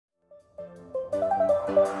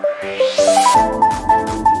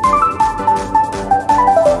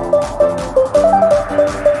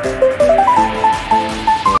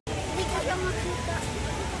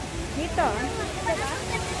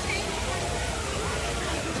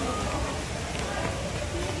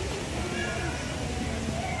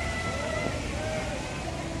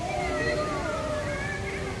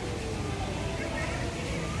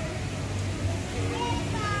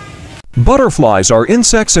Butterflies are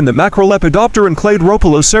insects in the Macrolepidoptera and Clade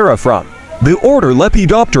from the order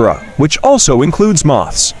Lepidoptera, which also includes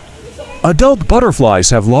moths. Adult butterflies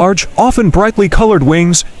have large, often brightly colored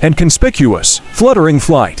wings and conspicuous, fluttering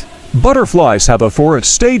flight. Butterflies have a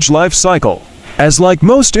four-stage life cycle. As like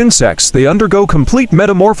most insects, they undergo complete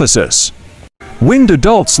metamorphosis. Winged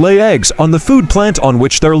adults lay eggs on the food plant on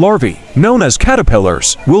which their larvae, known as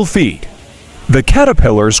caterpillars, will feed. The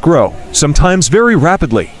caterpillars grow, sometimes very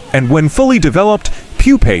rapidly, and when fully developed,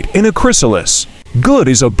 pupate in a chrysalis. Good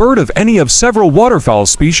is a bird of any of several waterfowl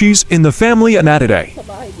species in the family Anatidae.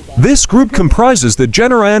 This group comprises the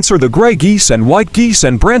genera Anser the gray geese and white geese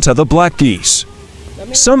and Branta the black geese.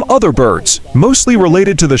 Some other birds, mostly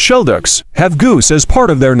related to the shelducks, have goose as part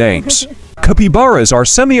of their names. Capybaras are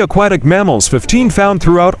semi-aquatic mammals 15 found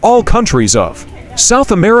throughout all countries of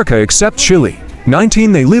South America except Chile.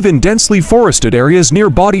 19 They live in densely forested areas near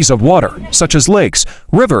bodies of water, such as lakes,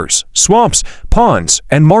 rivers, swamps, ponds,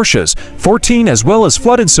 and marshes. 14 As well as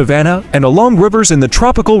flooded savanna and along rivers in the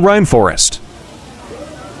tropical rainforest.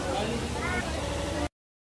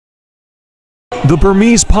 The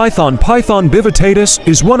Burmese python, Python bivitatus,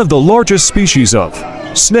 is one of the largest species of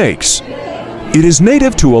snakes. It is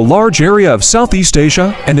native to a large area of Southeast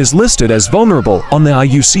Asia and is listed as vulnerable on the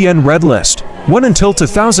IUCN Red List. When until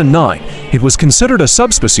 2009, it was considered a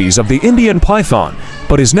subspecies of the Indian python,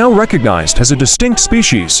 but is now recognized as a distinct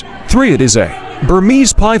species. 3 It is a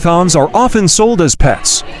Burmese pythons are often sold as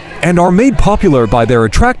pets and are made popular by their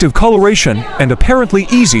attractive coloration and apparently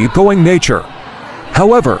easy-going nature.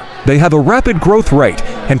 However, they have a rapid growth rate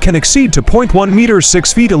and can exceed to 0.1 meters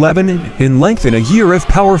 6 feet 11 in length in a year if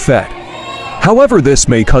power-fed. However, this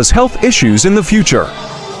may cause health issues in the future.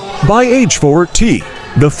 By age 4,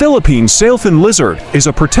 the Philippine sailfin lizard is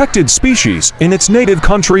a protected species in its native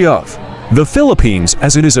country of the Philippines,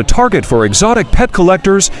 as it is a target for exotic pet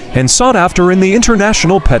collectors and sought after in the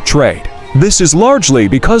international pet trade. This is largely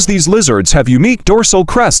because these lizards have unique dorsal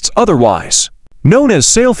crests, otherwise known as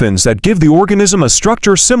sailfins, that give the organism a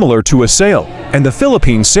structure similar to a sail, and the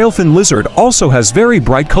Philippine sailfin lizard also has very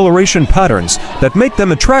bright coloration patterns that make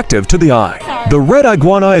them attractive to the eye. The red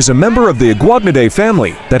iguana is a member of the Iguanidae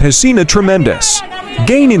family that has seen a tremendous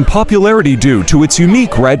gain in popularity due to its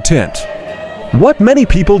unique red tint. What many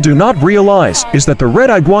people do not realize is that the red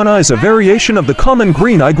iguana is a variation of the common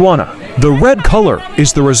green iguana. The red color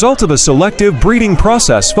is the result of a selective breeding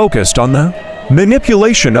process focused on the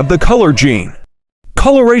manipulation of the color gene.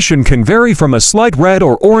 Coloration can vary from a slight red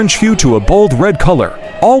or orange hue to a bold red color,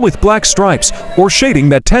 all with black stripes or shading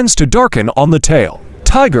that tends to darken on the tail.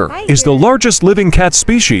 Tiger is the largest living cat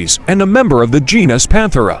species and a member of the genus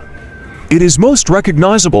Panthera. It is most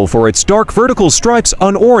recognizable for its dark vertical stripes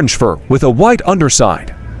on orange fur with a white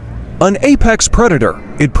underside. An apex predator,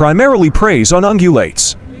 it primarily preys on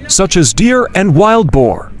ungulates, such as deer and wild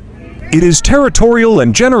boar. It is territorial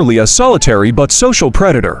and generally a solitary but social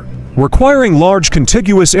predator, requiring large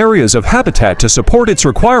contiguous areas of habitat to support its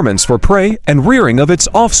requirements for prey and rearing of its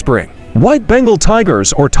offspring. White Bengal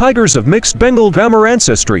tigers or tigers of mixed Bengal-Gamma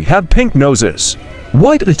ancestry have pink noses,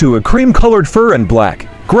 white to a cream-colored fur and black,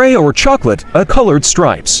 gray or chocolate, colored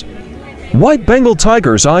stripes. White Bengal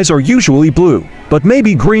tigers' eyes are usually blue, but may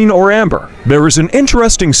be green or amber. There is an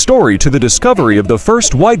interesting story to the discovery of the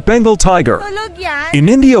first white Bengal tiger. In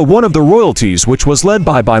India, one of the royalties, which was led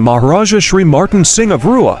by Maharaja Shri Martin Singh of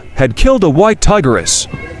Rua, had killed a white tigress.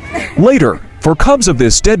 Later, 4 cubs of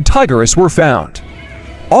this dead tigress were found.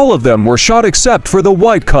 All of them were shot except for the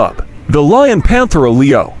white cub. The lion Panthera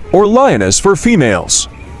leo, or lioness for females,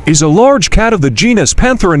 is a large cat of the genus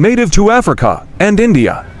Panthera native to Africa and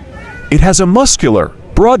India. It has a muscular,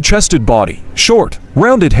 broad-chested body, short,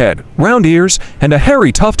 rounded head, round ears, and a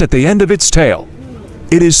hairy tuft at the end of its tail.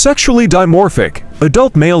 It is sexually dimorphic.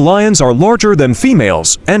 Adult male lions are larger than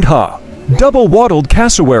females, and double-wattled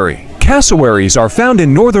cassowary. Cassowaries are found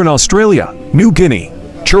in northern Australia, New Guinea,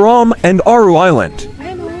 Charam, and Aru Island.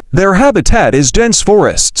 Their habitat is dense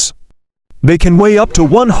forests. They can weigh up to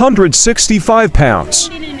 165 pounds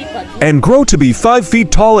and grow to be 5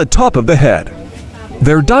 feet tall at top of the head.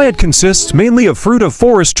 Their diet consists mainly of fruit of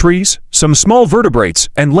forest trees, some small vertebrates,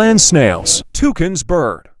 and land snails. Toucan's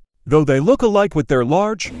bird. Though they look alike with their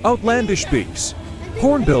large, outlandish beaks,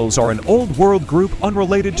 hornbills are an Old World group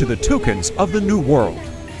unrelated to the toucans of the New World.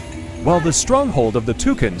 While the stronghold of the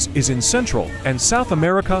toucans is in Central and South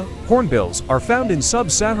America, hornbills are found in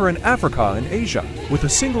sub-Saharan Africa and Asia, with a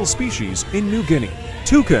single species in New Guinea.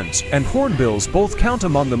 Toucans and hornbills both count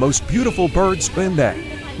among the most beautiful birds, and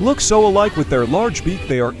they look so alike with their large beak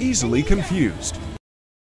they are easily confused.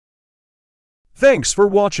 Thanks for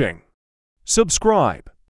watching. Subscribe,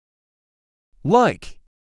 like,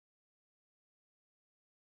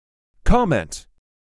 comment.